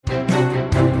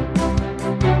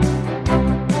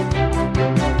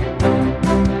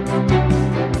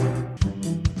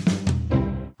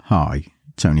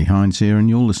Tony Hines here, and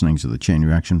you're listening to the Chain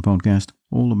Reaction Podcast,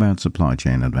 all about supply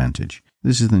chain advantage.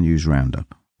 This is the news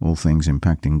roundup, all things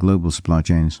impacting global supply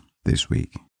chains this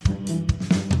week.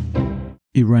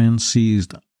 Iran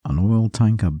seized an oil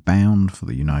tanker bound for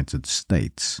the United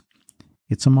States.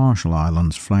 It's a Marshall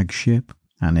Islands flagship,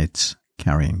 and it's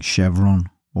carrying Chevron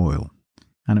oil.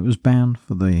 And it was bound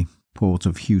for the port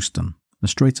of Houston. The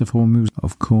Strait of Hormuz,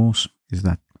 of course, is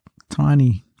that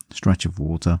tiny stretch of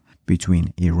water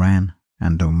between Iran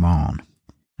and Oman,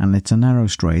 and it's a narrow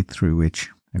strait through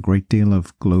which a great deal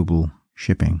of global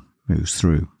shipping moves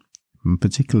through, and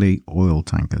particularly oil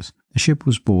tankers. The ship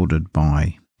was boarded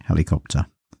by helicopter,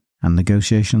 and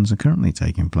negotiations are currently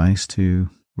taking place to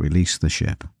release the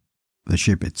ship. The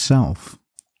ship itself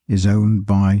is owned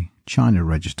by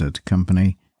China-registered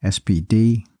company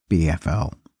SPD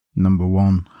BFL, number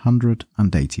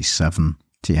 187,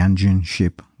 Tianjin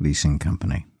Ship Leasing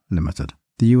Company, Limited.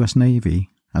 The US Navy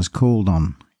has called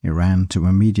on Iran to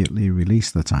immediately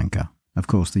release the tanker. Of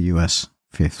course, the US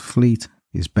Fifth Fleet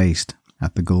is based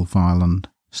at the Gulf Island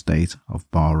state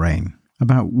of Bahrain.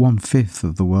 About 1/5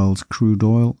 of the world's crude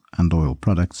oil and oil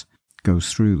products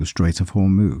goes through the Strait of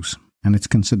Hormuz, and it's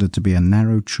considered to be a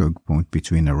narrow choke point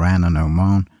between Iran and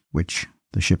Oman, which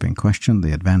the ship in question,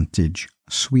 the Advantage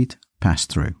Suite,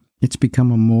 passed through. It's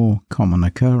become a more common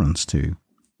occurrence to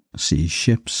see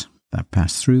ships that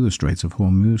pass through the Strait of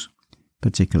Hormuz,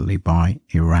 particularly by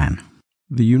Iran.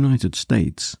 The United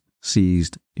States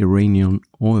seized Iranian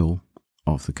oil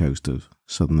off the coast of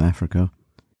southern Africa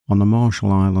on a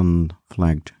Marshall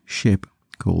Island-flagged ship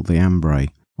called the Ambre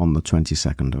on the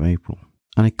 22nd of April.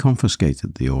 And it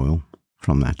confiscated the oil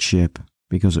from that ship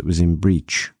because it was in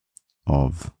breach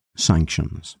of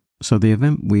sanctions. So the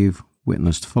event we've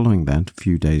witnessed following that a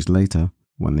few days later,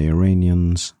 when the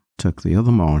Iranians took the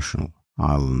other Marshall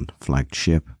Island-flagged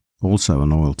ship, also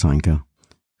an oil tanker,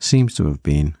 seems to have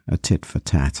been a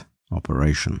tit-for-tat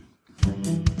operation.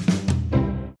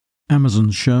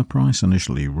 Amazon's share price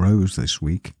initially rose this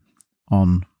week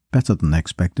on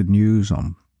better-than-expected news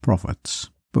on profits,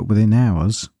 but within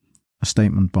hours, a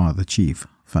statement by the chief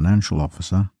financial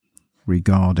officer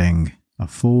regarding a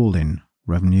fall in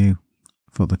revenue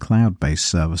for the cloud-based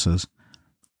services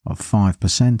of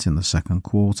 5% in the second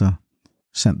quarter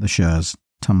sent the shares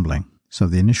tumbling. So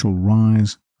the initial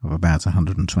rise of about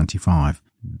 125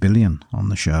 billion on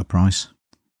the share price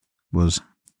was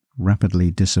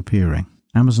rapidly disappearing.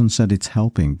 Amazon said it's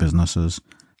helping businesses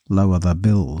lower their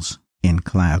bills in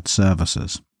cloud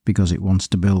services because it wants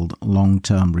to build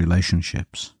long-term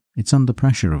relationships. It's under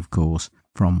pressure, of course,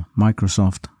 from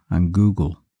Microsoft and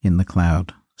Google in the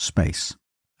cloud space.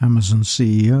 Amazon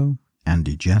CEO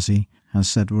Andy Jassy has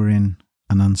said we're in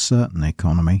an uncertain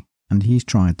economy, and he's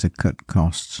tried to cut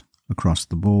costs across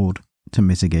the board to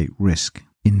mitigate risk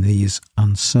in these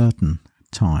uncertain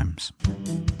times.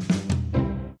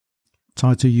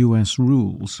 Tighter US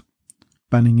rules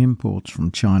banning imports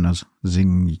from China's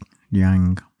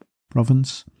Xinjiang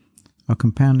province are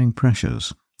compounding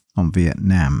pressures on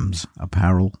Vietnam's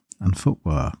apparel and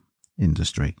footwear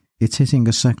industry. It's hitting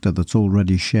a sector that's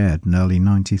already shared nearly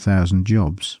 90,000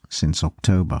 jobs since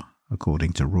October,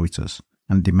 according to Reuters,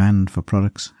 and demand for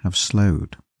products have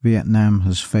slowed. Vietnam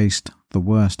has faced the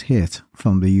worst hit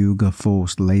from the Uyghur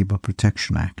Forced Labour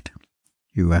Protection Act,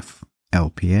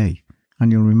 UFLPA.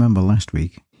 And you'll remember last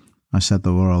week I said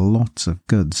there were lots of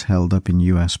goods held up in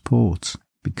US ports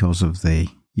because of the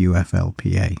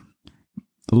UFLPA.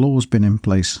 The law's been in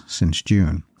place since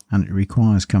June, and it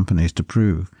requires companies to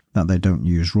prove that they don't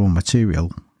use raw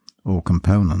material or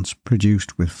components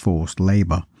produced with forced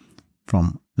labour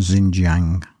from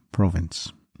Xinjiang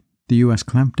province. The US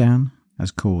clampdown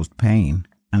has caused pain,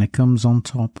 and it comes on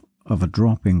top of a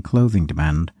drop in clothing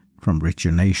demand from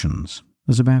richer nations.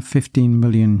 There's about $15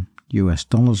 million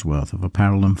worth of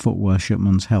apparel and footwear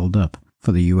shipments held up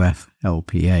for the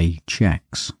UFLPA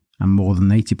checks, and more than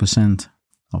 80%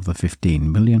 of the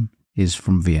 15 million is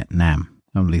from Vietnam.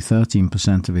 Only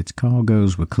 13% of its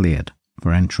cargoes were cleared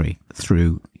for entry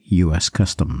through US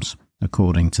customs,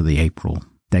 according to the April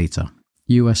data.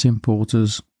 US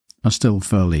importers are still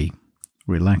fairly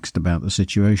relaxed about the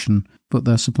situation, but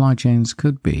their supply chains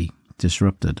could be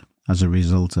disrupted as a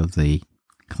result of the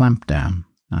clampdown,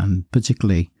 and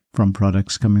particularly from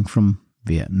products coming from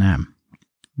Vietnam.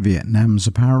 Vietnam's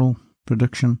apparel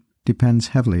production depends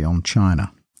heavily on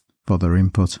China for their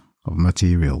input of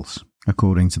materials,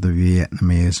 according to the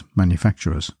Vietnamese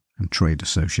manufacturers and trade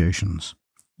associations.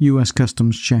 US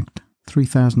Customs checked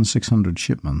 3,600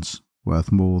 shipments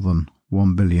worth more than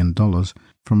 $1 billion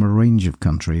from a range of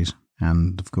countries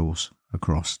and, of course,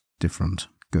 across different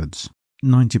goods.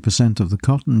 90% of the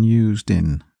cotton used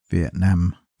in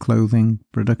Vietnam clothing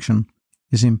production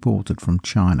is imported from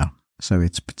China, so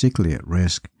it's particularly at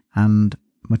risk, and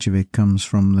much of it comes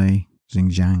from the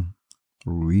Xinjiang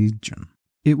region.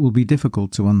 It will be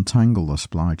difficult to untangle the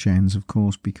supply chains, of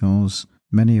course, because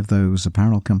many of those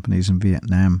apparel companies in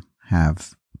Vietnam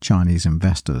have Chinese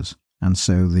investors, and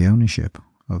so the ownership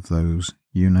of those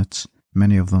units,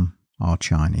 many of them are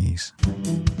Chinese.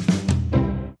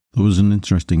 There was an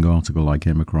interesting article I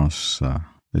came across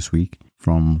this week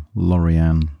from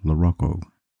Lauriane Larocco,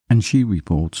 and she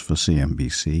reports for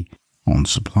CNBC on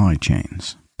supply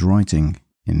chains, writing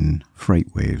in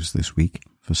Freight Waves this week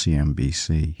for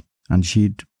CNBC, and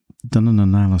she'd done an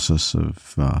analysis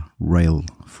of rail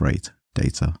freight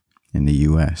data in the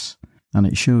US, and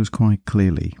it shows quite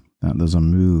clearly that there's a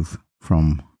move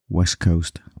from West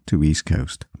Coast to East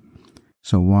Coast.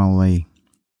 So while the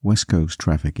West Coast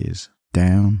traffic is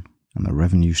down and the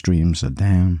revenue streams are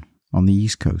down, on the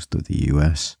East Coast of the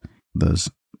US, there's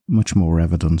much more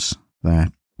evidence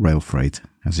that rail freight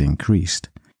has increased.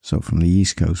 So from the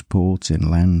East Coast ports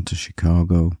inland to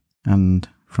Chicago and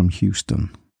from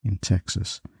Houston in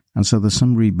Texas. And so there's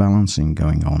some rebalancing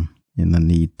going on in the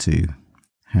need to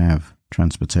have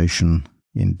transportation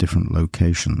in different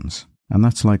locations. And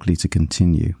that's likely to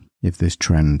continue if this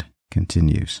trend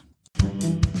continues.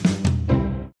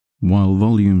 While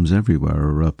volumes everywhere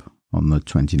are up on the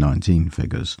 2019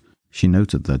 figures, she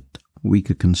noted that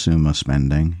weaker consumer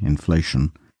spending,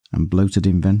 inflation, and bloated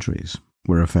inventories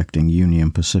were affecting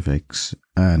Union Pacific's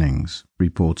earnings,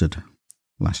 reported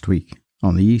last week.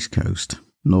 On the East Coast,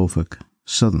 Norfolk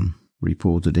Southern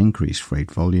reported increased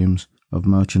freight volumes of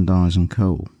merchandise and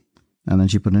coal. And then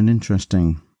she put an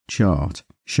interesting chart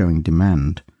showing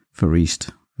demand for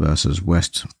East versus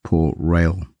West port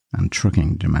rail and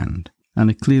trucking demand. And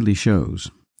it clearly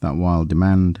shows that while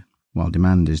demand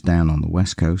is down on the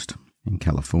West Coast in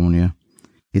California,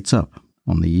 it's up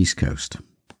on the East Coast.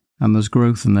 And there's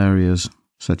growth in areas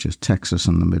such as Texas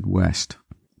and the Midwest,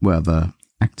 where they're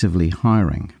actively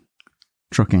hiring.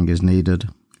 Trucking is needed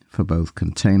for both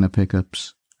container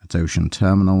pickups at ocean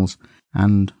terminals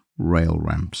and rail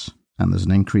ramps. And there's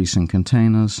an increase in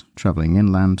containers traveling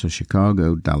inland to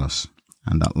Chicago, Dallas,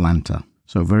 and Atlanta.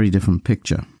 So a very different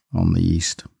picture on the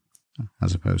East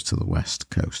as opposed to the West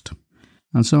Coast.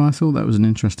 And so I thought that was an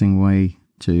interesting way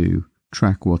to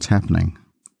track what's happening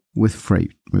with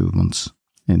freight movements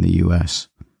in the US.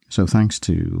 So thanks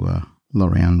to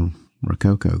Lauriane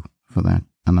Larocco for that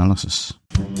analysis.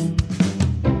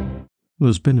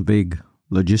 There's been a big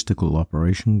logistical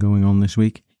operation going on this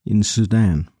week in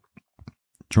Sudan,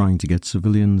 trying to get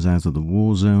civilians out of the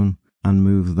war zone and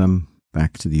move them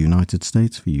back to the United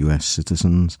States for US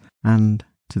citizens, and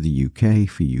to the UK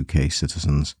for UK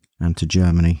citizens, and to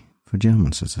Germany for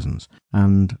German citizens.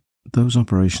 And those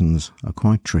operations are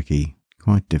quite tricky,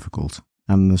 quite difficult,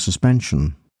 and the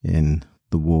suspension in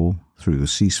the war through the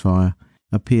ceasefire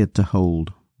appeared to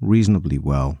hold reasonably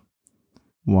well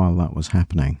while that was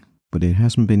happening. But it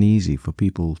hasn't been easy for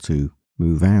people to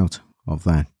move out of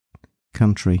that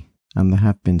country, and there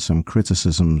have been some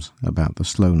criticisms about the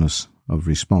slowness of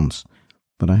response.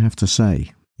 But I have to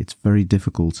say, it's very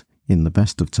difficult in the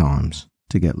best of times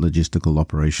to get logistical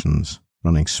operations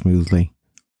running smoothly,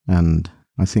 and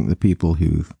I think the people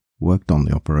who've worked on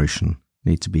the operation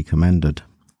need to be commended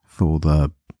for their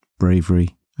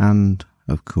bravery and,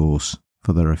 of course,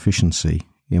 for their efficiency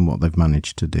in what they've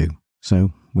managed to do.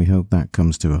 So we hope that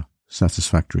comes to a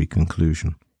satisfactory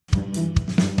conclusion.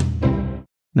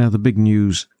 Now, the big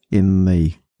news in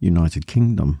the United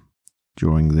Kingdom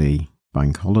during the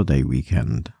bank holiday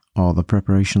weekend are the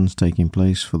preparations taking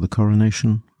place for the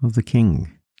coronation of the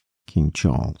King, King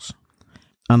Charles.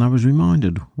 And I was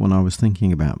reminded when I was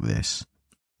thinking about this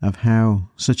of how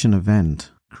such an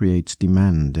event creates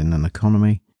demand in an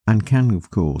economy and can,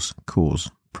 of course,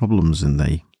 cause problems in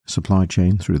the supply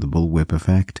chain through the bullwhip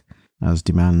effect, as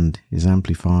demand is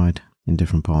amplified in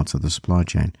different parts of the supply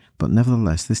chain. But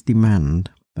nevertheless, this demand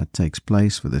that takes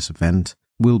place for this event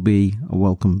will be a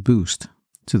welcome boost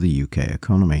to the UK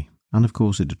economy. And of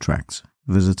course, it attracts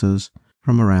visitors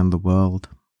from around the world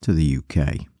to the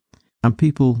UK. And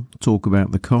people talk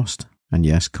about the cost, and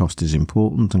yes, cost is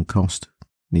important, and cost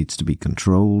needs to be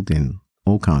controlled in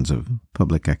all kinds of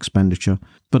public expenditure.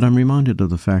 But I'm reminded of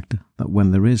the fact that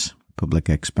when there is public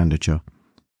expenditure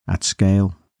at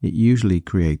scale, it usually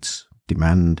creates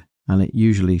demand and it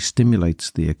usually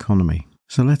stimulates the economy.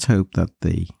 So let's hope that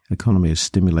the economy is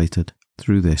stimulated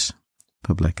through this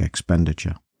public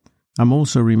expenditure. I'm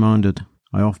also reminded,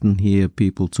 I often hear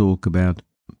people talk about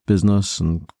business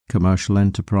and commercial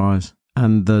enterprise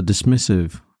and the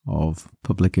dismissive of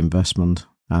public investment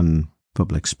and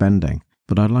public spending.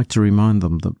 But I'd like to remind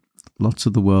them that lots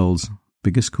of the world's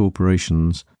biggest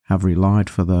corporations have relied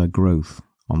for their growth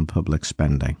on public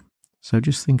spending. So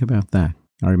just think about that.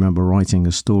 I remember writing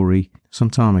a story some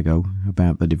time ago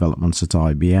about the developments at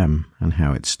IBM and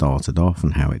how it started off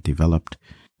and how it developed.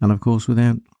 And of course,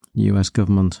 without US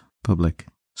government public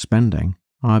spending,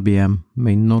 IBM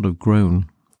may not have grown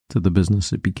to the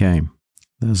business it became.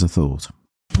 There's a thought.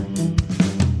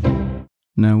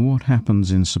 Now, what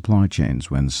happens in supply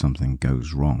chains when something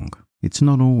goes wrong? It's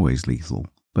not always lethal,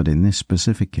 but in this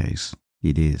specific case,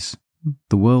 it is.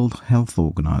 The World Health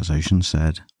Organization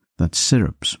said that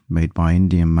syrups made by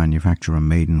Indian manufacturer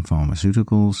Maiden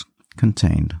Pharmaceuticals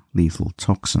contained lethal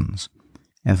toxins,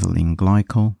 ethylene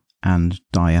glycol and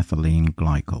diethylene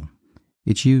glycol.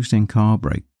 It's used in car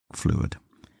brake fluid,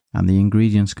 and the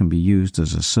ingredients can be used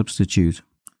as a substitute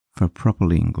for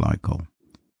propylene glycol,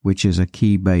 which is a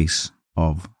key base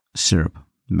of syrup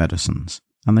medicines,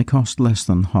 and they cost less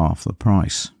than half the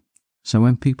price. So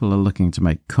when people are looking to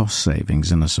make cost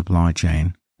savings in a supply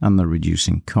chain and they're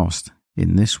reducing cost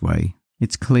in this way,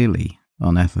 it's clearly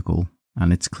unethical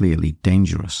and it's clearly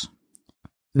dangerous.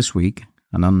 This week,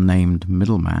 an unnamed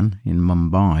middleman in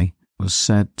Mumbai was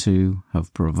said to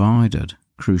have provided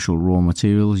crucial raw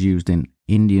materials used in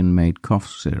Indian-made cough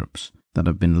syrups that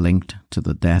have been linked to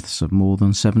the deaths of more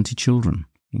than 70 children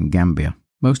in Gambia.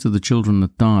 Most of the children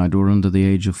that died were under the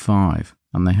age of 5,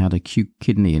 and they had acute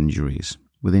kidney injuries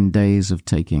within days of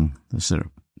taking the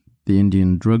syrup. The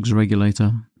Indian drugs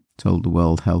regulator told the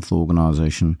World Health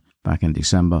Organization back in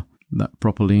December that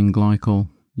propylene glycol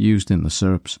used in the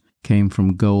syrups came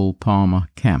from Goel Palmer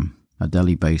Chem, a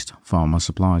Delhi-based pharma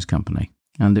supplies company,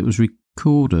 and it was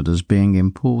recorded as being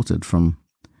imported from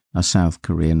a South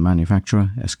Korean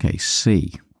manufacturer,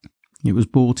 SKC. It was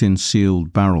bought in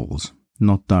sealed barrels,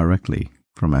 not directly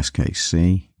from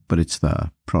SKC, but it's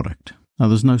their product. Now,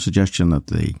 there's no suggestion that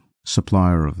the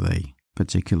supplier of the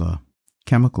particular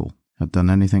chemical had done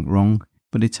anything wrong,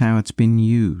 but it's how it's been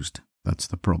used that's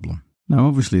the problem. Now,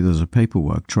 obviously, there's a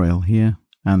paperwork trail here,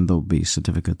 and there'll be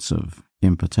certificates of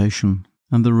importation,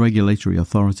 and the regulatory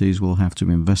authorities will have to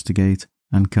investigate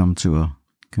and come to a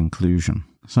conclusion.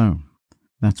 So,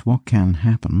 that's what can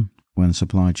happen when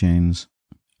supply chains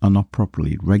are not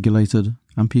properly regulated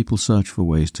and people search for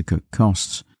ways to cut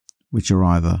costs, which are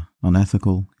either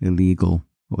unethical, illegal,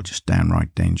 or just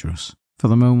downright dangerous. For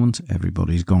the moment,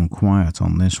 everybody's gone quiet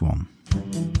on this one.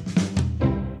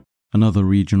 Another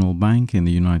regional bank in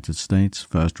the United States,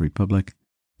 First Republic,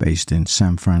 based in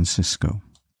San Francisco,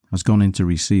 has gone into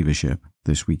receivership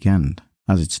this weekend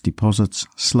as its deposits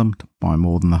slumped by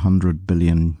more than $100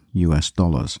 billion.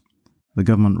 The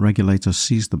government regulator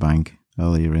seized the bank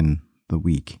earlier in the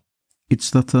week. It's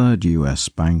the third US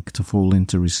bank to fall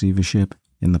into receivership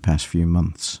in the past few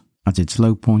months. At its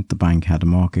low point, the bank had a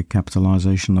market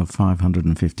capitalization of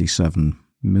 $557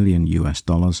 million,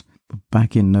 but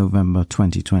back in November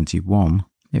 2021,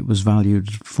 it was valued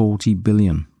at $40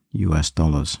 billion.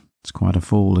 It's quite a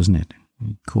fall, isn't it?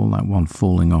 You'd call that one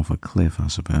falling off a cliff, I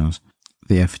suppose.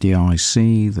 The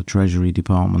FDIC, the Treasury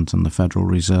Department, and the Federal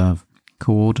Reserve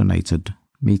coordinated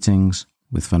meetings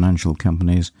with financial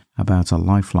companies about a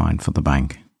lifeline for the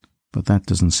bank, but that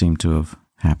doesn't seem to have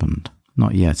happened.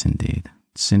 Not yet, indeed.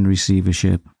 It's in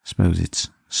receivership. I suppose it's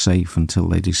safe until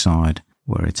they decide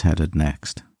where it's headed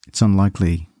next. It's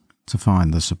unlikely to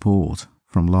find the support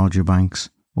from larger banks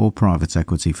or private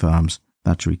equity firms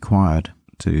that's required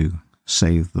to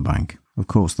save the bank. Of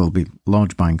course, there'll be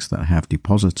large banks that have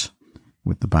deposits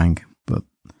with the bank, but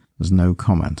there's no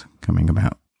comment coming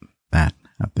about that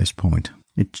at this point.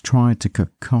 It tried to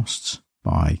cut costs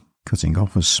by cutting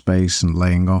office space and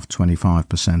laying off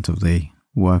 25% of the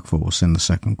workforce in the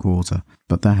second quarter,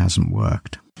 but that hasn't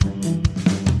worked.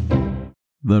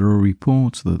 There are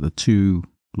reports that the two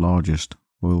largest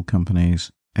oil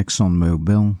companies,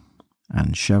 ExxonMobil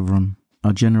and Chevron,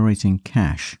 are generating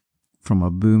cash from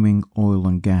a booming oil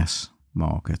and gas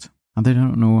market, and they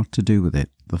don't know what to do with it.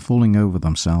 They're falling over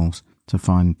themselves to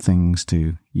find things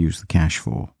to use the cash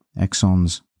for.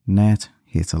 Exxon's net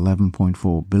hit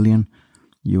 $11.4 billion,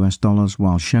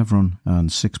 while Chevron earned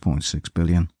 $6.6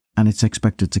 billion, and it's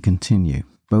expected to continue.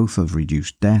 Both have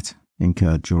reduced debt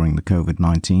incurred during the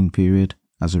COVID-19 period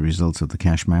as a result of the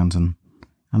cash mountain,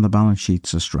 and the balance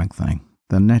sheets are strengthening.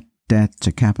 The net debt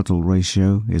to capital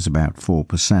ratio is about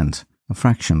 4%, a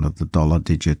fraction of the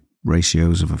dollar-digit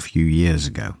ratios of a few years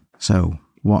ago. So,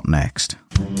 what next?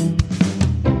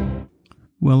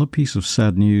 Well, a piece of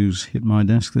sad news hit my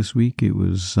desk this week. It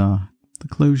was the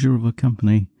closure of a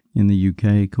company in the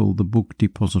UK called the Book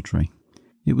Depository.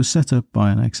 It was set up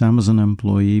by an ex-Amazon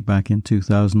employee back in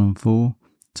 2004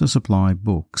 to supply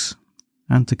books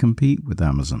and to compete with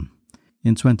Amazon.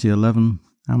 In 2011,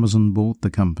 Amazon bought the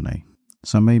company,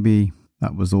 so maybe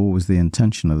that was always the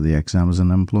intention of the ex-Amazon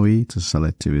employee to sell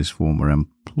it to his former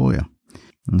employer,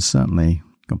 and certainly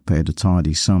got paid a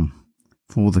tidy sum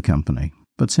for the company.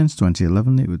 But since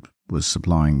 2011, it was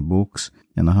supplying books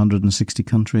in 160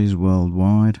 countries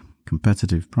worldwide,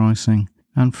 competitive pricing,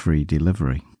 and free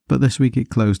delivery. But this week it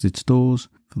closed its doors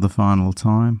for the final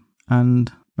time,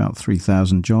 and about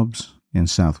 3,000 jobs in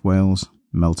South Wales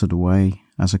melted away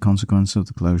as a consequence of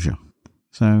the closure.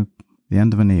 So, the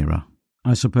end of an era.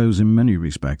 I suppose in many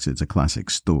respects it's a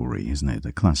classic story, isn't it?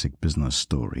 A classic business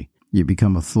story. You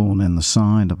become a thorn in the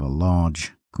side of a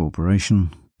large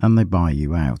corporation and they buy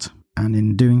you out. And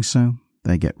in doing so,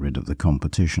 they get rid of the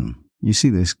competition. You see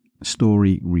this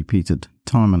story repeated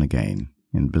time and again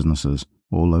in businesses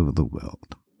all over the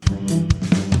world.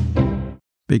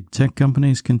 Big tech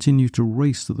companies continue to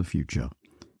race to the future.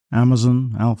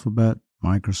 Amazon, Alphabet,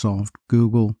 Microsoft,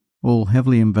 Google, all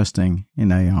heavily investing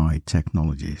in AI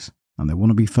technologies. And they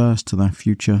want to be first to that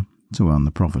future to earn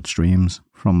the profit streams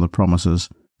from the promises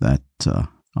that are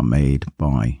made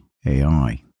by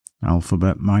AI.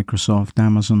 Alphabet, Microsoft,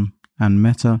 Amazon, and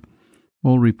Meta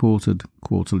all reported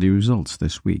quarterly results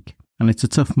this week. And it's a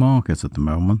tough market at the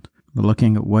moment. They're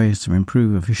looking at ways to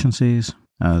improve efficiencies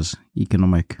as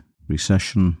economic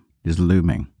recession is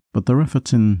looming. But their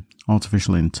efforts in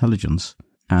artificial intelligence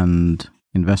and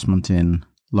investment in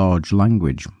large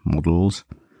language models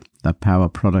that power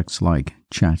products like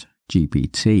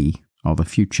ChatGPT are the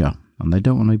future, and they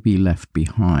don't want to be left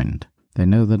behind. They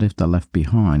know that if they're left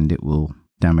behind, it will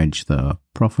damage their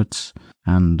profits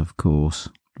and, of course,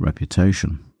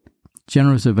 reputation.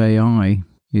 Generative AI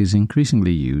is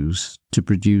increasingly used to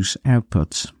produce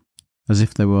outputs as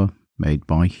if they were made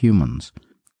by humans.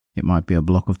 It might be a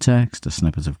block of text, a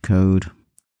snippet of code,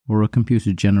 or a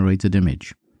computer-generated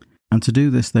image. And to do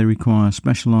this, they require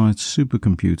specialized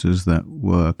supercomputers that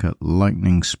work at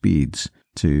lightning speeds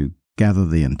to gather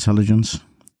the intelligence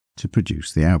to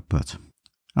produce the output.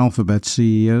 Alphabet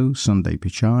CEO Sundar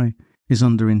Pichai is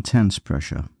under intense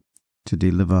pressure to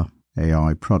deliver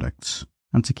AI products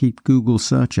and to keep Google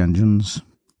search engines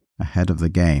ahead of the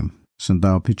game.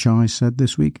 Sundar Pichai said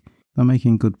this week they're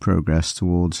making good progress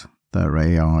towards their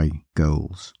AI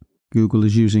goals. Google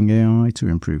is using AI to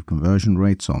improve conversion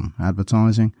rates on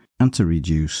advertising and to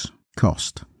reduce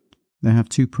cost. They have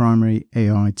two primary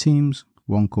AI teams,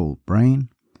 one called Brain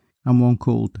and one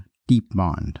called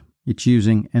DeepMind. It's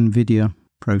using NVIDIA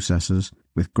processors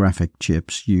with graphic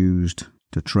chips used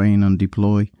to train and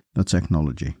deploy the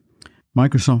technology.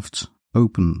 Microsoft's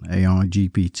OpenAI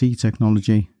GPT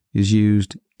technology is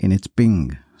used in its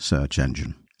Bing search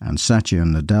engine. And Satya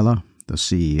Nadella, the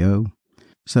CEO,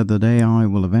 said that AI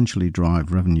will eventually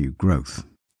drive revenue growth.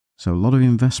 So a lot of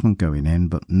investment going in,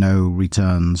 but no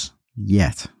returns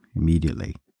yet,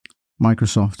 immediately.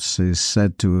 Microsoft is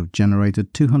said to have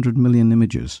generated 200 million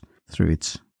images through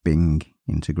its Bing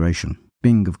integration.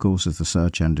 Bing, of course, is the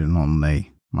search engine on the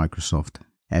Microsoft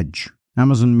Edge.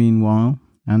 Amazon, meanwhile,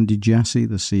 Andy Jassy,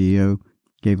 the CEO,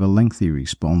 gave a lengthy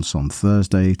response on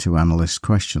Thursday to analyst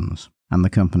questions and the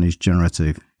company's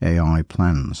generative AI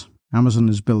plans. Amazon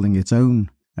is building its own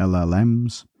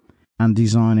LLMs and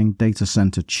designing data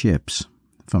center chips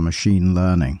for machine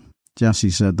learning.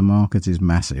 Jassy said the market is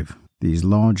massive. These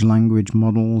large language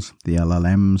models, the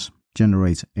LLMs,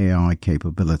 generate AI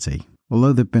capability.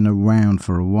 Although they've been around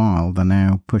for a while, they're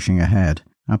now pushing ahead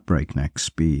at breakneck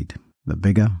speed. They're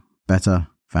bigger, better,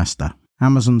 faster.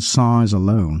 Amazon's size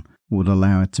alone would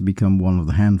allow it to become one of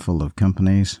the handful of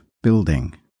companies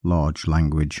building large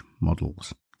language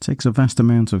models. It takes a vast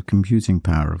amount of computing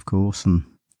power, of course, and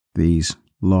these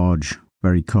large,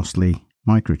 very costly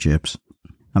microchips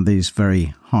and these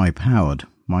very high-powered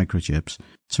microchips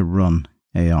to run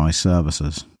AI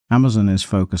services. Amazon is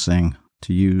focusing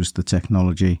to use the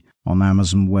technology on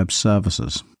Amazon Web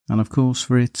Services. And of course,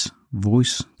 for its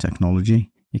voice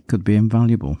technology, it could be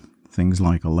invaluable. Things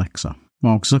like Alexa.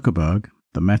 Mark Zuckerberg,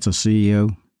 the Meta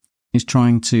CEO, is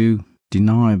trying to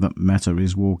deny that Meta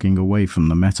is walking away from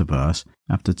the metaverse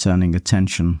after turning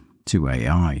attention to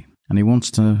AI. And he wants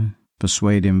to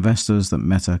persuade investors that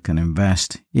Meta can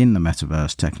invest in the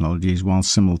metaverse technologies while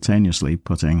simultaneously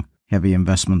putting heavy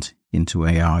investment into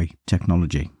AI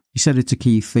technology. He said it's a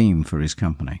key theme for his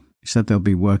company. He said they'll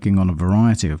be working on a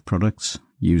variety of products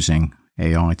using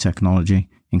AI technology,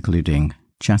 including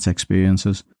chat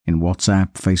experiences in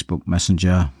WhatsApp, Facebook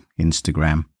Messenger,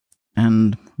 Instagram,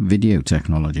 and video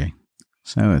technology.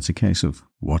 So it's a case of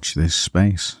watch this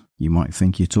space. You might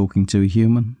think you're talking to a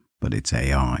human, but it's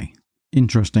AI.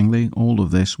 Interestingly, all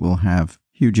of this will have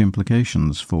huge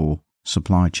implications for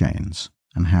supply chains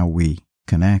and how we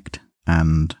connect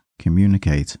and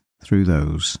communicate through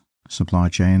those supply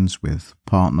chains with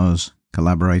partners,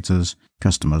 collaborators,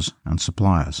 customers, and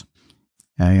suppliers.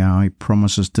 AI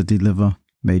promises to deliver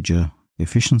major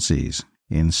efficiencies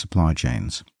in supply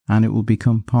chains, and it will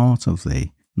become part of the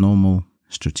normal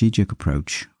strategic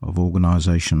approach of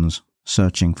organizations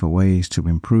searching for ways to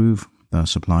improve their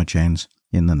supply chains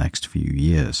in the next few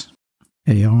years.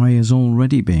 AI is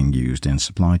already being used in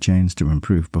supply chains to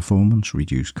improve performance,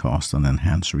 reduce cost, and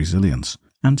enhance resilience,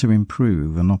 and to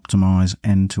improve and optimize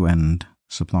end-to-end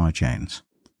supply chains.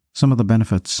 Some of the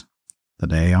benefits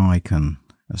that AI can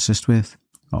assist with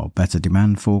are better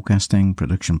demand forecasting,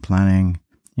 production planning,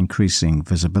 increasing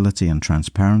visibility and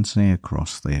transparency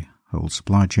across the whole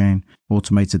supply chain,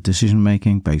 automated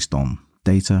decision-making based on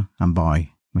data and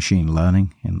by machine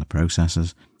learning in the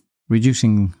processes,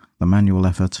 reducing the manual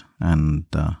effort and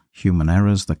human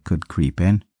errors that could creep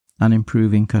in, and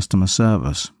improving customer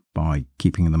service by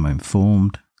keeping them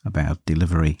informed about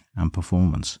delivery and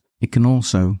performance. It can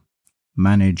also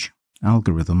manage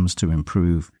algorithms to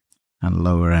improve and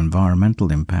lower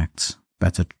environmental impacts,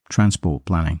 better transport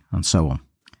planning, and so on.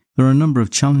 There are a number of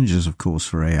challenges, of course,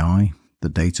 for AI: the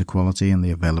data quality and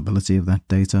the availability of that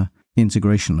data,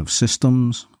 integration of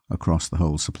systems across the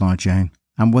whole supply chain,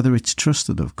 and whether it's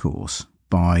trusted, of course,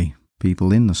 by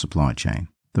people in the supply chain.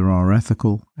 There are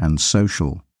ethical and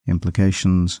social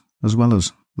implications, as well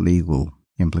as legal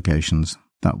implications,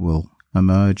 that will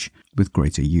emerge with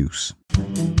greater use.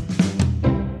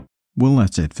 Well,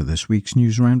 that's it for this week's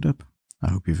News Roundup.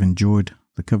 I hope you've enjoyed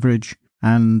the coverage,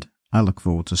 and I look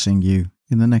forward to seeing you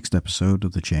in the next episode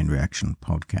of the Chain Reaction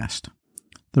podcast.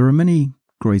 There are many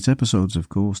great episodes, of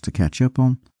course, to catch up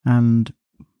on, and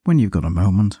when you've got a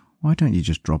moment, why don't you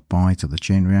just drop by to the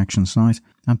Chain Reaction site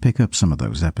and pick up some of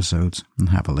those episodes and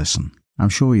have a listen. I'm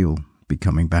sure you'll be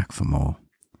coming back for more.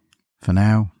 For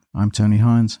now, I'm Tony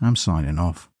Hines, I'm signing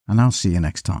off, and I'll see you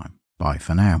next time. Bye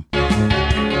for now.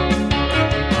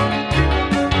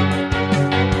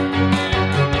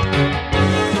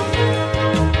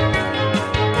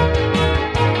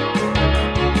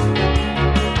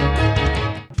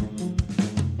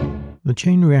 The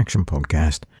Chain Reaction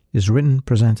podcast is written,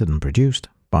 presented and produced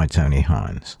by Tony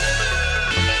Hines.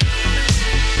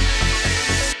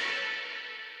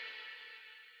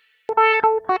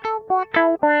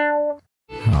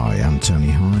 Hi, I'm Tony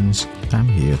Hines. I'm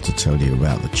here to tell you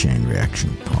about the Chain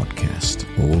Reaction podcast,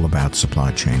 all about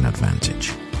supply chain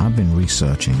advantage. I've been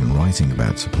researching and writing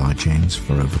about supply chains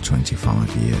for over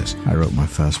 25 years. I wrote my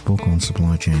first book on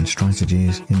supply chain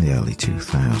strategies in the early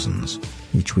 2000s.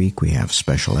 Each week we have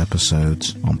special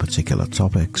episodes on particular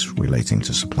topics relating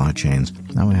to supply chains,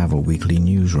 and we have a weekly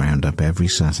news roundup every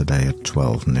Saturday at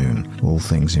 12 noon, all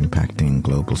things impacting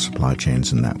global supply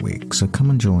chains in that week. So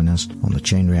come and join us on the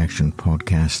Chain Reaction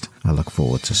podcast. I look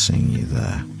forward to seeing you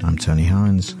there. I'm Tony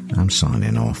Hines. I'm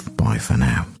signing off. Bye for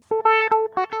now.